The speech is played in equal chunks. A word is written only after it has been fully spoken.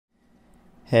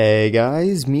Hey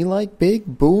guys,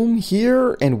 MeLikeBigBoom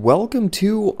here, and welcome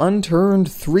to Unturned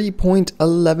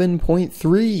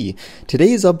 3.11.3.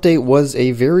 Today's update was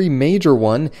a very major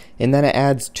one, in that it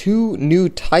adds 2 new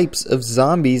types of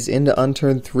zombies into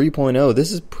Unturned 3.0.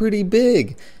 This is pretty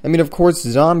big. I mean, of course,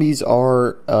 zombies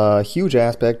are a huge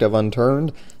aspect of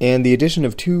Unturned, and the addition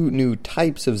of 2 new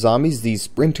types of zombies, the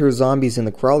sprinter zombies and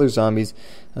the crawler zombies,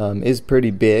 is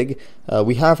pretty big.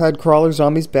 We have had crawler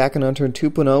zombies back in Unturned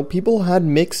 2.0. People had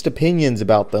mixed opinions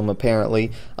about them,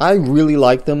 apparently. I really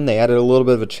like them. They added a little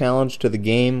bit of a challenge to the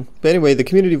game. But anyway, the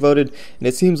community voted, and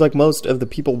it seems like most of the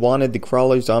people wanted the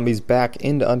crawler zombies back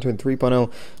into Unturned 3.0,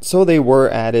 so they were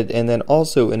added. And then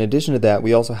also, in addition to that,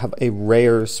 we also have a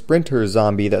rare sprinter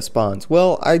zombie that spawns.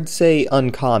 Well, I'd say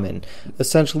uncommon.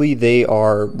 Essentially, they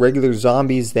are regular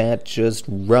zombies that just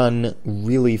run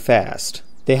really fast.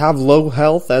 They have low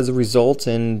health as a result,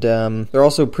 and they're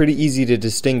also pretty easy to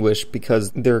distinguish because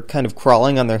they're kind of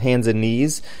crawling on their hands and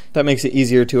knees. That makes it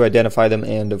easier to identify them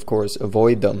and, of course,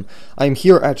 avoid them. I'm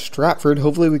here at Stratford.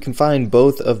 Hopefully we can find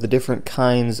both of the different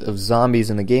kinds of zombies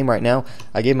in the game right now.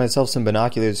 I gave myself some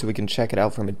binoculars so we can check it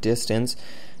out from a distance.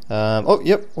 Oh,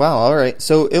 yep, wow, alright.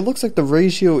 So it looks like the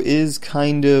ratio is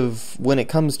kind of, when it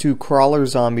comes to crawler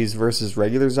zombies versus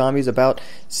regular zombies, about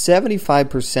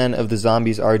 75% of the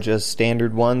zombies are just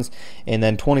standard ones, and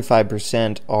then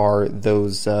 25% are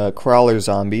those crawler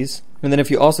zombies. And then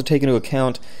if you also take into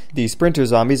account the sprinter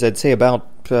zombies, I'd say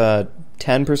about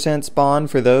 10% spawn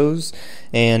for those,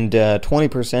 and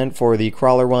 20% for the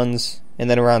crawler ones, and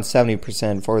then around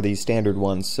 70% for the standard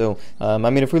ones. So, I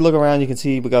mean, if we look around, you can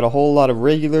see we got a whole lot of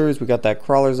regulars. We got that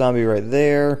crawler zombie right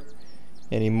there.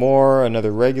 Any more?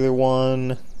 Another regular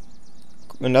one.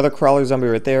 Another crawler zombie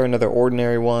right there. Another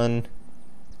ordinary one.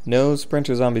 No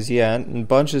sprinter zombies yet. And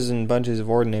bunches of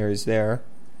ordinaries there.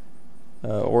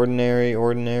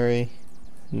 Ordinary.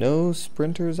 No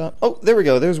sprinter zombie. Oh, there we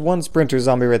go. There's one sprinter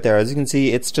zombie right there. As you can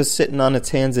see, it's just sitting on its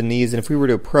hands and knees, and if we were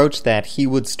to approach that, he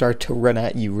would start to run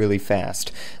at you really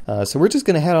fast. So we're just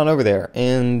going to head on over there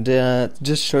and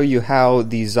just show you how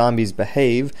these zombies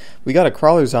behave. We got a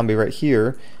crawler zombie right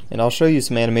here, and I'll show you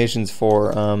some animations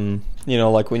for, you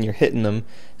know, like when you're hitting them.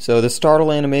 So the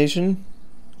startle animation,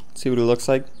 see what it looks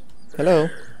like. Hello.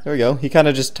 There we go. He kind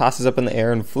of just tosses up in the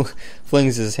air and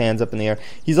flings his hands up in the air.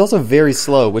 He's also very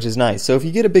slow, which is nice. So if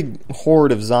you get a big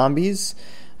horde of zombies,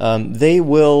 they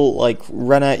will like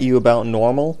run at you about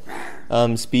normal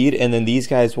speed, and then these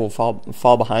guys will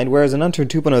fall behind. Whereas in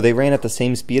Unturned 2.0, they ran at the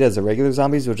same speed as the regular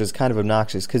zombies, which is kind of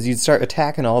obnoxious because you'd start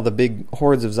attacking all the big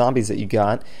hordes of zombies that you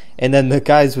got, and then the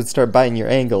guys would start biting your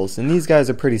ankles. And these guys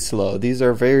are pretty slow. These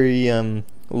are very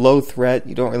low threat.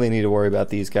 You don't really need to worry about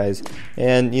these guys,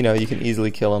 and you know, you can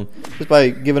easily kill them just by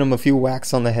giving them a few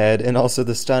whacks on the head. And also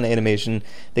the stun animation,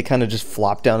 they kind of just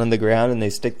flop down on the ground and they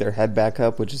stick their head back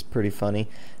up, which is pretty funny.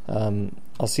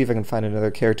 I'll see if I can find another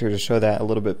character to show that a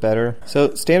little bit better.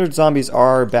 So standard zombies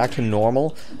are back to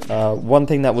normal. One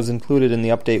thing that was included in the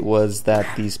update was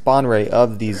that the spawn rate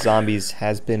of these zombies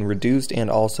has been reduced, and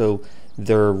also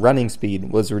their running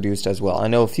speed was reduced as well. I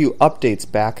know a few updates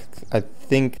back, I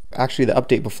think actually the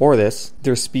update before this,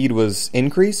 their speed was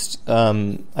increased,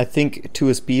 I think to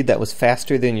a speed that was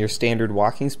faster than your standard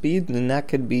walking speed, and that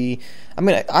could be, I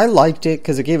mean, I liked it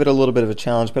because it gave it a little bit of a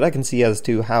challenge, but I can see as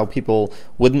to how people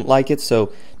wouldn't like it,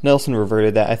 so Nelson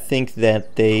reverted that. I think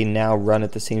that they now run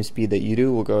at the same speed that you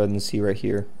do. We'll go ahead and see right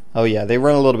here. Oh yeah, they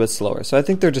run a little bit slower, so I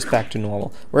think they're just back to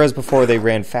normal, whereas before they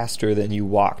ran faster than you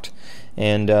walked.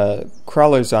 And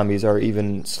crawler zombies are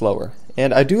even slower.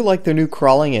 And I do like their new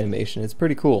crawling animation. It's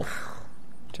pretty cool.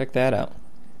 Check that out.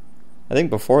 I think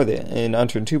before in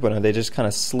Unturned 2.0, they just kind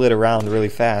of slid around really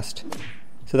fast.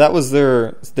 So that was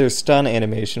their stun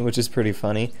animation, which is pretty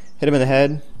funny. Hit him in the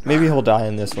head. Maybe he'll die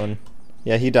in this one.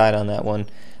 Yeah, he died on that one.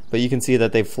 But you can see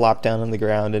that they flop down on the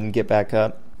ground and get back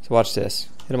up. So watch this.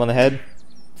 Hit him on the head.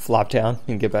 Flop down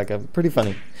and get back up. Pretty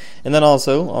funny. And then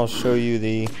also, I'll show you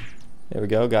the... There we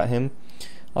go, got him.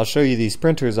 I'll show you these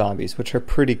sprinter zombies, which are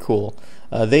pretty cool.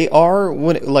 They are,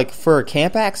 like for a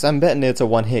camp axe, I'm betting it's a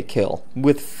one-hit kill.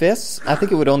 With fists, I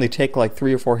think it would only take like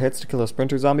 3 or 4 hits to kill a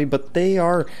sprinter zombie, but they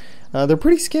are, they're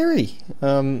pretty scary.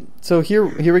 So here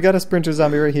we got a sprinter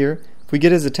zombie right here. If we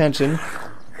get his attention,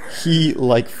 he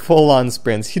like full-on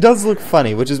sprints. He does look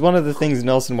funny, which is one of the things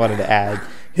Nelson wanted to add.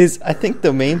 I think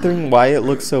the main thing why it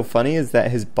looks so funny is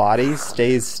that his body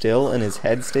stays still and his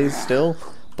head stays still,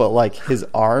 but like his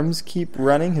arms keep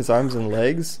running, his arms and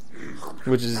legs,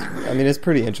 which is, I mean, it's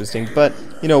pretty interesting. But,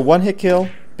 you know, one hit kill,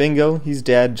 bingo, he's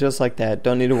dead just like that.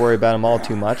 Don't need to worry about him all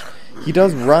too much. He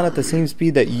does run at the same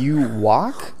speed that you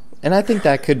walk, and I think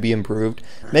that could be improved.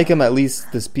 Make him at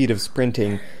least the speed of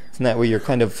sprinting, And that way you're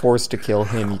kind of forced to kill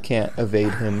him. You can't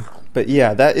evade him. But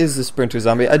yeah, that is the Sprinter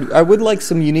Zombie. I would like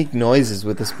some unique noises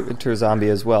with the Sprinter Zombie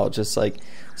as well. Just like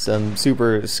some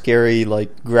super scary,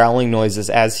 like, growling noises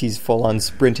as he's full-on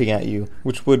sprinting at you,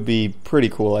 which would be pretty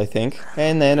cool, I think.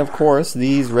 And then, of course,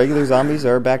 these regular zombies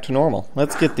are back to normal.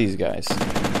 Let's get these guys.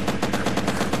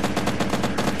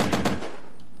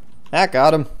 Ah,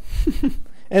 got him.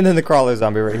 And then the crawler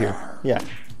zombie right here. Yeah.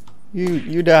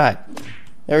 You die.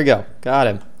 There we go. Got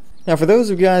him. Now, for those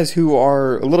of you guys who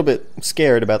are a little bit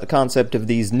scared about the concept of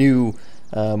these new,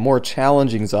 more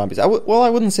challenging zombies, well, I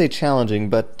wouldn't say challenging,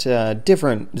 but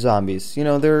different zombies. You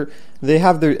know, they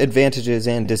have their advantages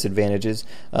and disadvantages.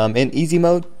 In easy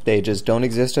mode, they just don't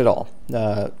exist at all.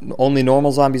 Only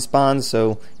normal zombies spawn,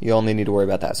 so you only need to worry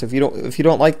about that. So if you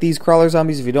don't like these crawler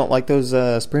zombies, if you don't like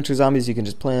those sprinter zombies, you can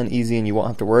just play on easy and you won't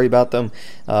have to worry about them.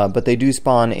 But they do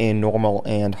spawn in normal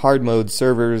and hard mode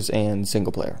servers and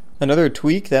single player. Another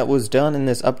tweak that was done in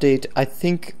this update,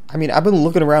 I mean, I've been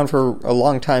looking around for a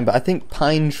long time, but I think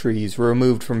pine trees were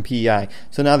removed from PEI.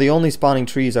 So now the only spawning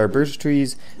trees are birch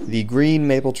trees, the green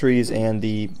maple trees, and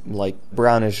the, like,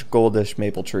 brownish, goldish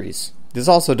maple trees. This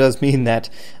also does mean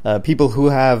that people who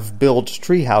have built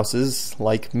tree houses,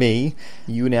 like me,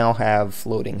 you now have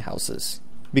floating houses,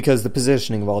 because the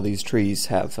positioning of all these trees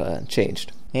have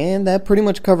changed. And that pretty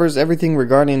much covers everything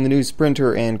regarding the new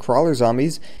Sprinter and Crawler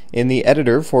zombies. In the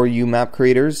editor for you map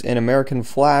creators, an American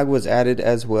flag was added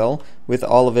as well, with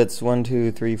all of its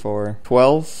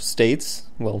 12 states.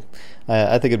 Well,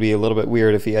 I think it'd be a little bit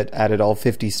weird if he had added all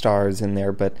 50 stars in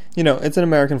there, but, you know, it's an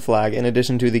American flag in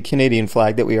addition to the Canadian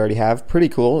flag that we already have. Pretty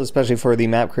cool, especially for the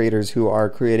map creators who are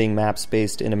creating maps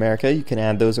based in America. You can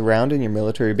add those around in your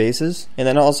military bases. And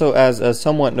then also, as a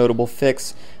somewhat notable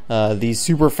fix, these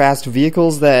super fast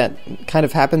vehicles that kind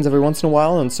of happens every once in a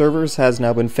while on servers has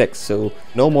now been fixed, so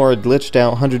no more glitched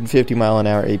out 150 mile an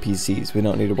hour APCs. We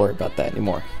don't need to worry about that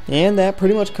anymore. And that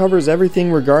pretty much covers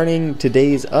everything regarding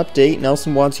today's update.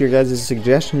 Nelson wants your guys'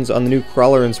 suggestions on the new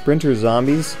Crawler and Sprinter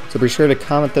zombies, so be sure to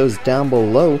comment those down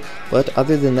below. But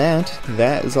other than that,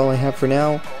 that is all I have for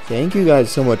now. Thank you guys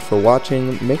so much for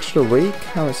watching. Make sure to rate,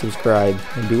 comment, subscribe,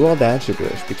 and do all that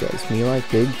gibberish, because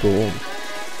MeLikeBigBoom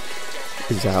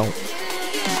is out.